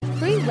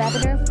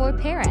webinar for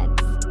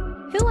parents.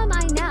 Who am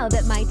I now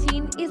that my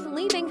teen is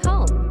leaving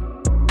home?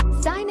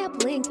 Sign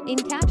up link in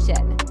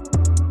caption.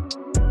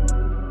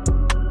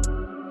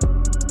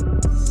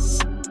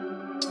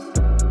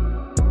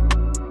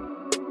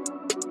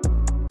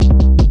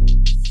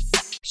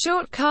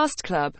 Shortcast Club